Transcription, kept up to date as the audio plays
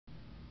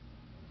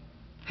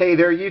Hey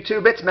there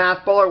YouTube, it's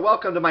Mathballer.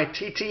 Welcome to my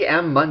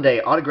TTM Monday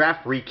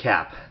autograph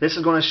recap. This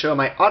is going to show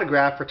my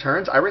autograph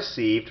returns I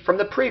received from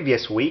the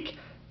previous week,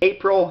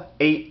 April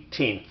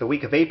 18th, the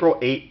week of April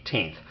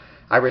 18th.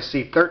 I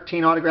received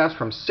 13 autographs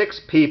from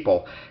 6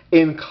 people,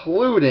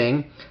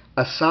 including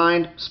a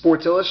signed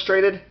Sports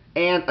Illustrated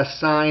and a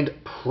signed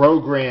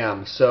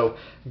program. So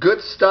good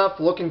stuff,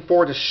 looking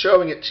forward to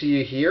showing it to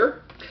you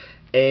here.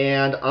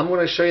 And I'm going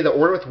to show you the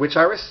order with which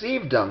I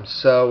received them.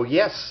 So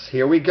yes,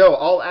 here we go.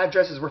 All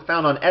addresses were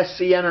found on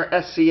SCN or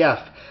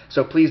SCF,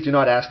 so please do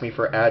not ask me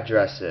for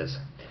addresses.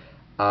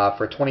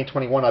 For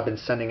 2021, I've been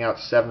sending out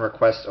 7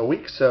 requests a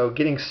week, so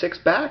getting 6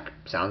 back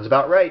sounds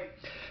about right.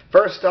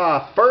 First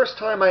off, first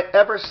time I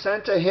ever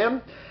sent to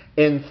him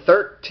in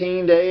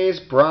 13 days,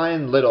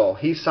 Brian Little.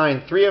 He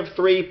signed 3 of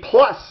 3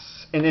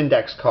 plus an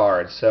index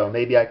card, so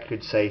maybe I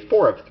could say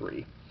 4 of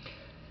 3.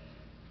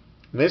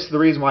 And this is the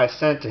reason why I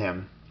sent to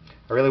him.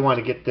 I really want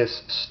to get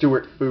this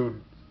Stewart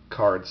Food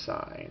card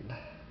signed.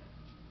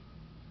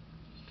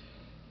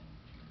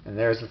 And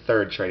there's the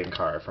 3rd trading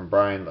card from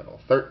Brian Little.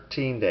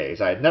 13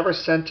 days. I had never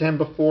sent to him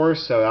before,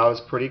 so that was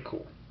pretty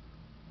cool.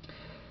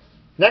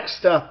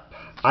 Next up,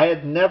 I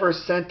had never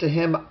sent to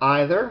him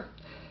either.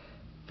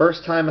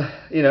 First time,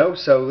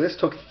 so this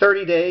took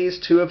 30 days,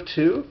 2 of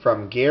 2,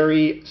 from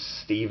Gary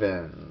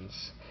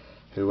Stevens,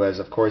 who was,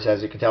 of course,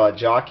 as you can tell, a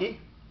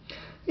jockey.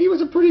 He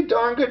was a pretty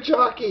darn good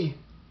jockey.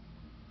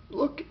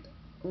 Look.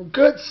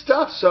 Good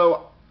stuff.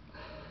 So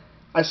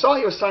I saw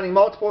he was signing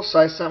multiple, so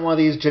I sent one of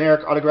these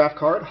generic autograph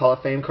card, Hall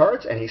of Fame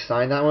cards, and he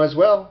signed that one as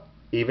well.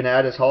 Even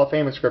added his Hall of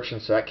Fame inscription,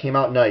 so that came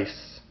out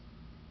nice.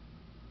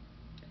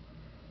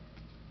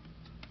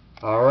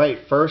 Alright,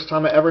 first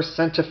time I ever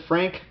sent to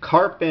Frank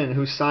Carpin,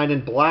 who signed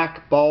in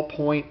black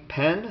ballpoint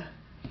pen.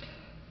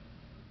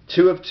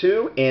 2 of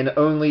 2 in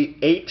only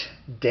 8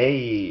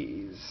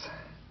 days.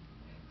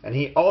 And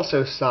he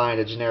also signed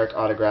a generic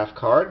autograph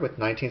card with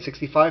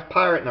 1965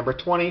 Pirate number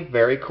 20.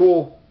 Very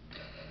cool.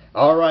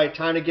 Alright,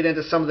 time to get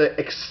into some of the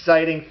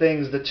exciting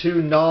things. The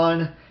 2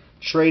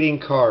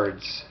 non-trading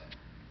cards.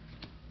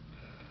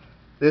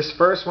 This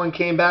first one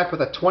came back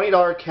with a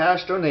 $20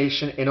 cash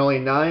donation in only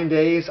 9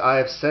 days. I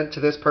have sent to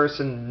this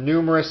person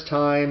numerous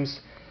times,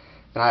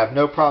 and I have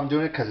no problem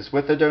doing it because it's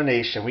with a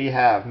donation. We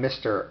have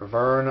Mr.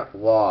 Vern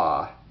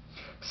Law.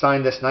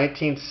 Signed this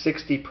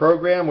 1960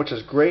 program, which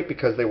is great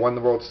because they won the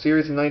World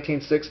Series in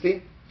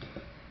 1960.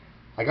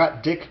 I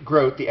got Dick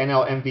Groat, the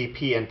NL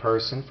MVP in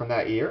person from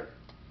that year,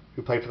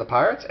 who played for the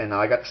Pirates, and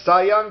now I got the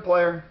Cy Young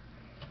player.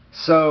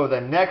 So the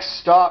next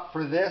stop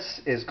for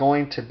this is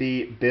going to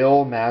be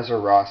Bill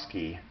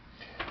Mazeroski.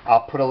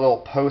 I'll put a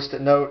little post-it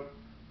note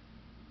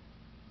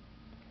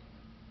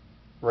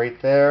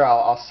right there.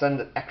 I'll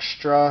send an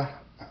extra,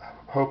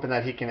 hoping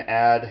that he can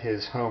add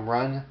his home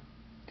run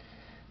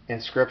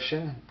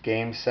inscription,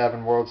 Game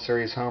 7 World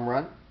Series home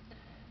run.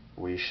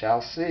 We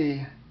shall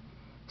see.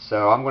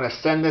 So I'm going to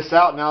send this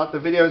out now that the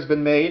video has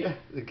been made.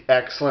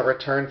 Excellent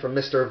return from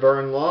Mr.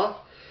 Vern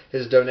Law.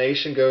 His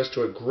donation goes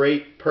to a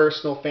great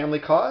personal family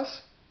cause.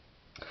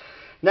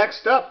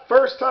 Next up,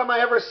 first time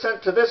I ever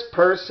sent to this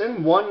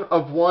person, 1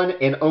 of 1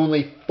 in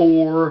only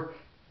 4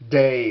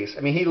 days.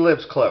 I mean, he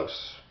lives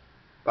close.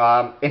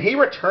 And he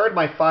returned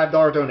my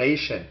 $5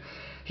 donation.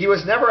 He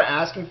was never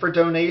asking for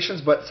donations,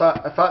 but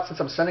I thought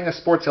since I'm sending a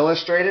Sports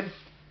Illustrated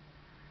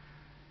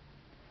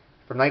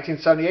from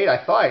 1978,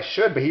 I thought I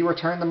should, but he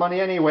returned the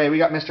money anyway. We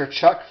got Mr.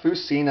 Chuck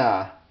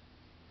Fusina.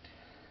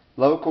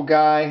 Local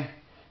guy,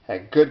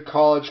 had a good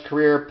college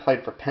career,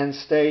 played for Penn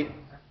State.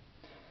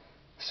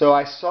 So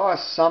I saw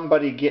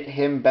somebody get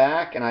him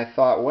back, and I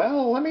thought,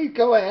 well, let me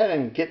go ahead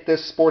and get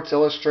this Sports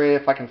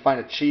Illustrated if I can find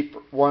a cheap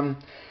one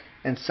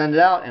and send it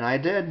out, and I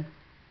did.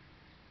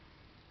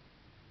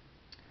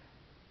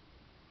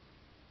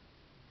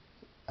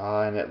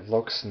 And it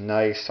looks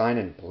nice. Signed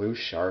in blue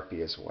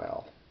Sharpie as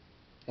well.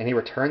 And he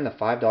returned the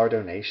 $5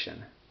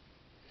 donation.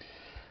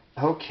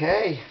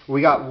 Okay, we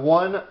got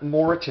one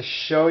more to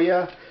show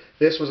you.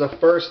 This was a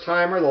first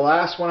timer. The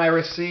last one I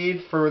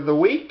received for the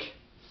week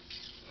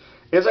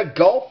is a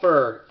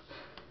golfer.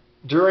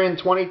 During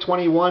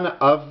 2021,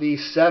 of the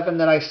 7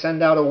 that I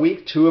send out a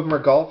week, 2 of them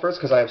are golfers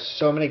because I have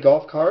so many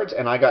golf cards.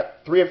 And I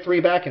got 3 of 3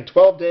 back in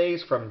 12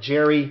 days from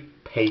Jerry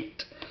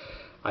Pate.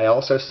 I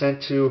also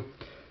sent to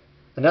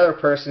another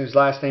person whose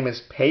last name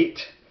is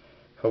Pate.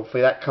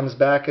 Hopefully that comes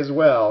back as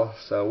well.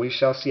 So we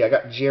shall see. I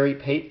got Jerry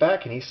Pate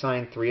back, and he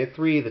signed 3 of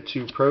 3, the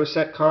 2 Pro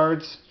Set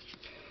cards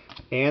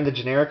and the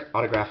generic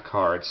autograph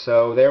cards.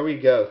 So there we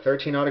go.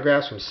 13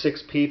 autographs from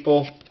 6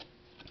 people,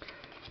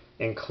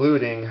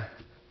 including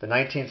the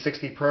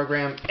 1960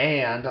 program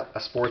and a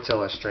Sports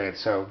Illustrated.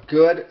 So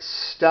good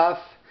stuff.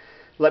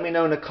 Let me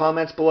know in the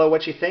comments below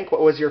what you think.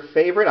 What was your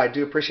favorite? I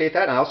do appreciate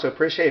that. And I also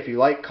appreciate if you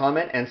like,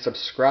 comment, and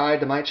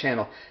subscribe to my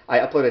channel. I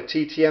upload a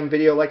TTM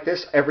video like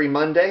this every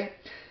Monday.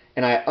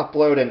 And I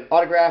upload an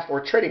autograph or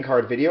trading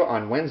card video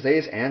on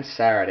Wednesdays and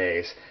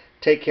Saturdays.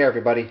 Take care,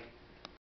 everybody.